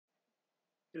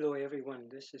Hello everyone,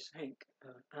 this is Hank.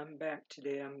 I'm back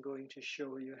today. I'm going to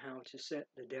show you how to set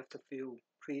the depth of field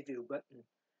preview button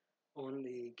on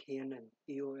the Canon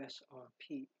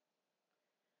EOS-RP.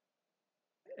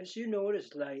 As you notice,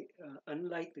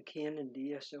 unlike the Canon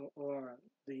DSLR,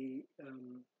 the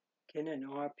Canon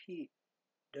RP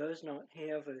does not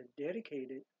have a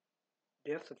dedicated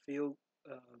depth of field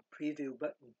preview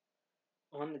button.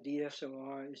 On the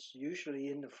DSLR, it's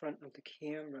usually in the front of the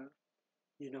camera,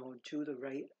 to the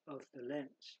right of the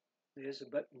lens. There's a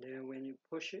button there. When you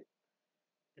push it,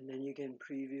 and then you can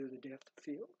preview the depth of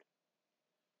field.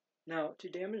 Now, to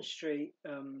demonstrate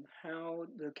how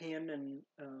the Canon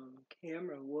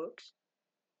camera works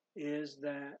is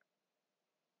that,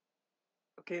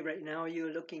 okay, right now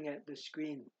you're looking at the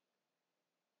screen.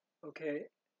 Okay,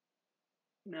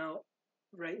 now,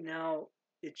 right now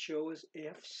it shows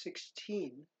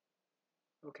f16,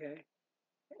 okay,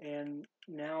 and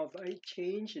now if I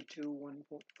change it to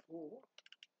 1.4,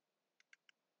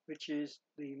 which is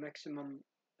the maximum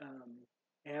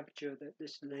aperture that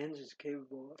this lens is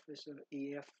capable of, is an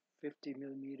EF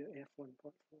 50mm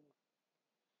f1.4.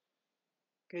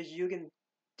 Because you can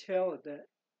tell that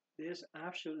there's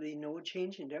absolutely no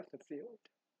change in depth of field.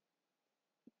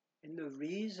 And the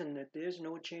reason that there's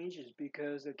no change is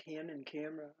because the Canon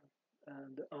camera,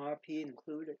 the RP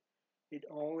included, it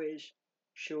always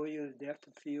show you the depth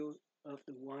of field of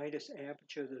the widest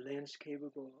aperture the lens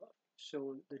capable of.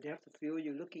 So the depth of field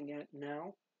you're looking at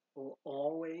now, or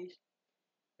always,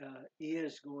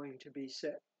 is going to be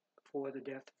set for the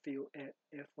depth of field at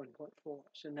f1.4.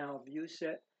 So now if you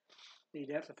set the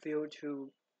depth of field to,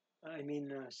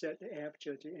 set the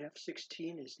aperture to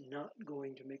f16, is not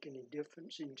going to make any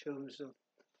difference in terms of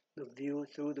the view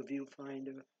through the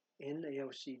viewfinder in the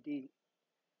LCD.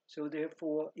 So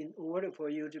therefore, in order for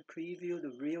you to preview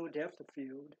the real depth of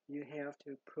field, you have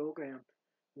to program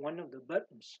one of the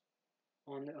buttons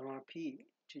on the RP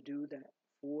to do that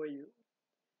for you.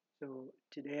 So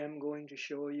today I'm going to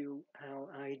show you how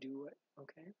I do it,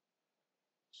 okay?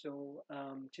 So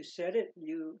to set it,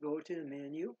 you go to the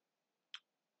menu,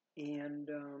 and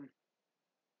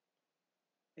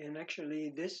actually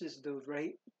this is the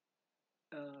right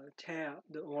tab.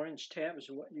 The orange tab is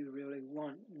what you really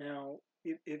want. Now,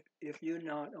 if you're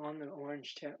not on the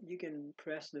orange tab, you can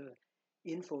press the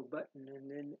info button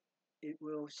and then it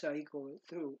will cycle it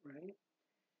through, right?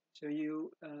 So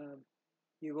you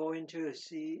go into a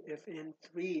see if in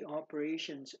 3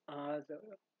 operations are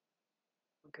there,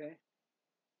 okay?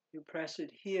 You press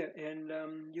it here,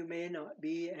 and you may not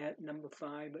be at number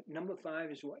 5, but number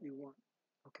 5 is what you want,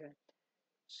 okay?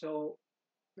 So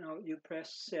now you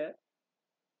press set.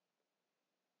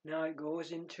 Now it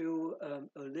goes into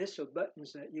a list of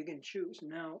buttons that you can choose.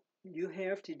 Now you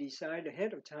have to decide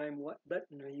ahead of time what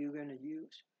button are you going to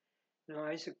use. Now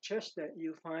I suggest that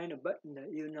you find a button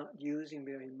that you're not using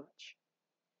very much.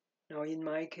 Now in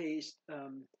my case,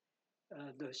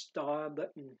 the star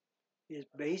button is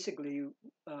basically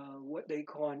what they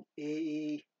call an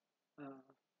AE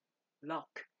lock,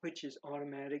 which is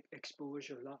automatic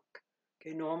exposure lock.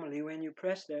 Okay, normally when you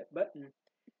press that button,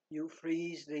 you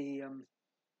freeze the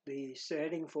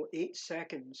setting for 8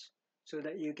 seconds so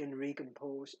that you can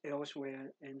recompose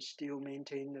elsewhere and still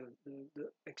maintain the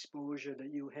exposure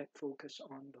that you had focused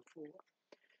on before.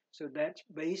 So that's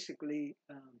basically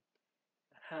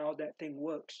how that thing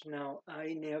works. Now,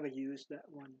 I never use that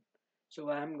one. So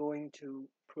I'm going to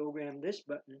program this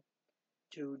button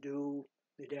to do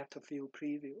the depth of field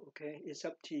preview, okay? It's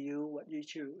up to you what you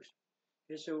choose.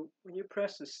 Okay, so when you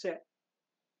press the set,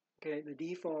 okay, the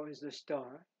default is the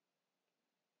star.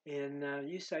 And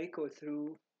you cycle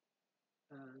through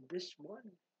this one,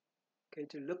 okay,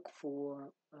 to look for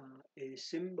a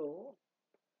symbol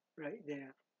right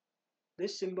there.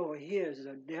 This symbol here is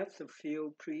a depth of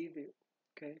field preview.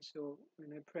 Okay, so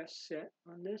when I press set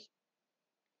on this,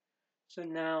 so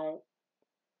now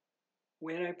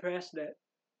when I press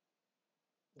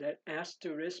that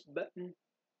asterisk button,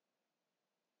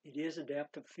 it is a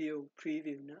depth of field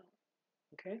preview now.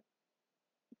 Okay,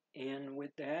 and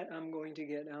with that, I'm going to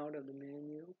get out of the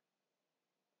menu.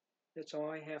 That's all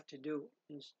I have to do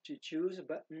is to choose a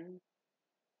button,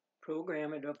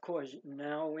 program it. Of course,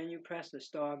 now when you press the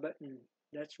star button,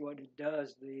 that's what it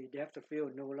does. The depth of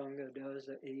field no longer does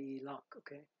the AE lock,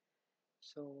 okay?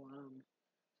 So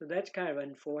that's kind of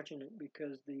unfortunate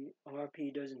because the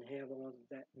RP doesn't have all of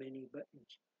that many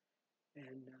buttons.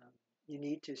 And you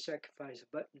need to sacrifice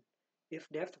a button if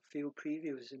depth of field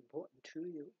preview is important to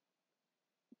you.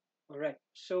 All right,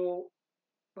 so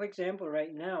for example,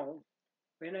 right now,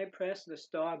 when I press the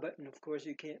star button, of course,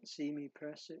 you can't see me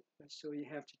press it, so you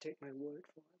have to take my word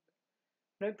for it.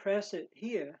 When I press it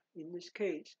here, in this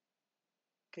case,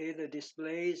 okay, the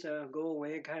displays go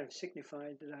away, kind of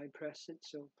signify that I press it,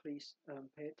 so please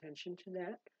pay attention to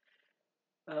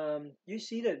that. You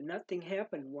see that nothing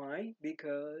happened. Why?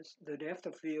 Because the depth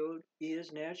of field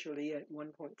is naturally at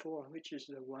 1.4, which is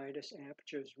the widest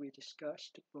apertures we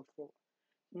discussed before.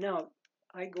 Now,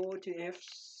 I go to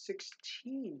f16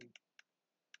 in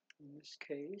this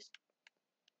case.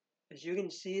 As you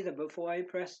can see that before I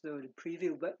press the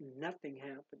preview button, nothing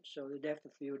happened, so the depth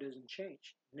of field doesn't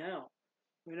change. Now,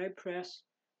 when I press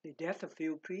the depth of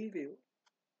field preview,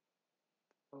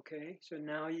 okay, so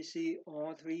now you see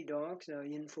all three dogs are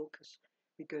in focus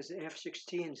because the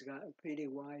f16's got a pretty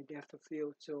wide depth of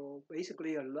field, so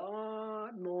basically a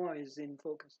lot more is in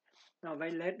focus. Now if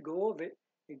I let go of it,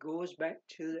 it goes back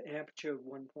to the aperture of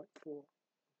 1.4,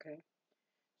 okay?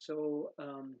 So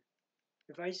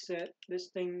if I set this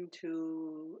thing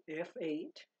to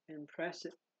f8 and press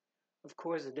it, of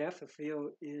course the depth of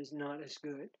field is not as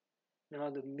good. Now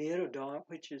the middle dot,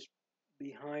 which is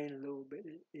behind a little bit,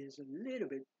 is a little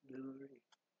bit blurry.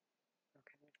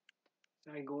 Okay,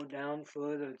 so I go down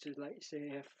further to, like,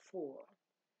 say, f4.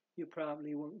 You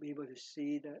probably won't be able to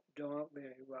see that dot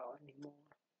very well anymore.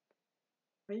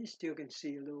 But you still can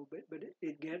see a little bit, but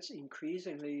it gets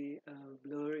increasingly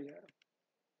blurrier.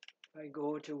 If I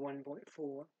go to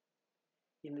 1.4,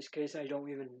 in this case I don't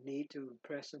even need to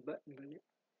press a button, but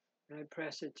when I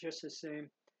press it just the same,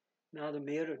 now the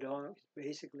middle dot is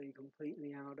basically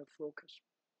completely out of focus.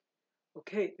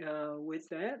 Okay, with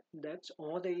that, that's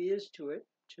all there is to it,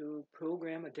 to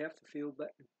program a depth of field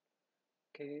button.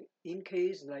 Okay, in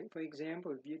case, like, for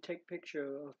example, if you take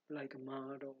picture of like a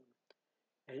model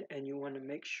and you want to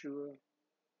make sure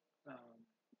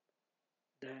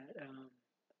that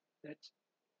that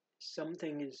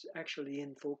something is actually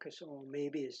in focus, or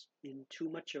maybe is in too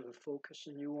much of a focus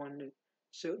and you want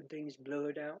certain things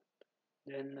blurred out,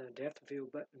 then the depth of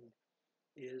field button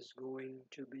is going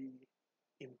to be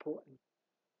important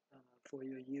for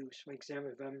your use. For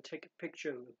example, if I'm taking a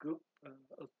picture of a group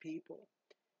of people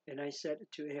and I set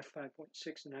it to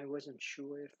f5.6 and I wasn't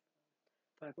sure if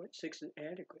 5.6 is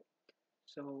adequate.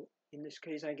 So in this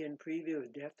case, I can preview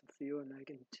the depth of field and I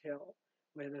can tell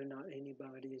whether or not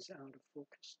anybody is out of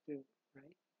focus still,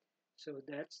 right? So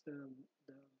that's the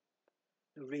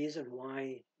reason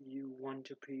why you want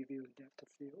to preview depth of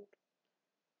field.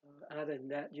 Other than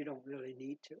that, you don't really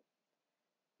need to.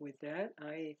 With that,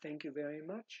 I thank you very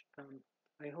much.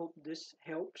 I hope this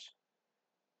helps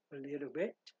a little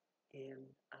bit, and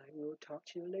I will talk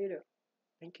to you later.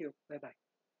 Thank you. Bye-bye.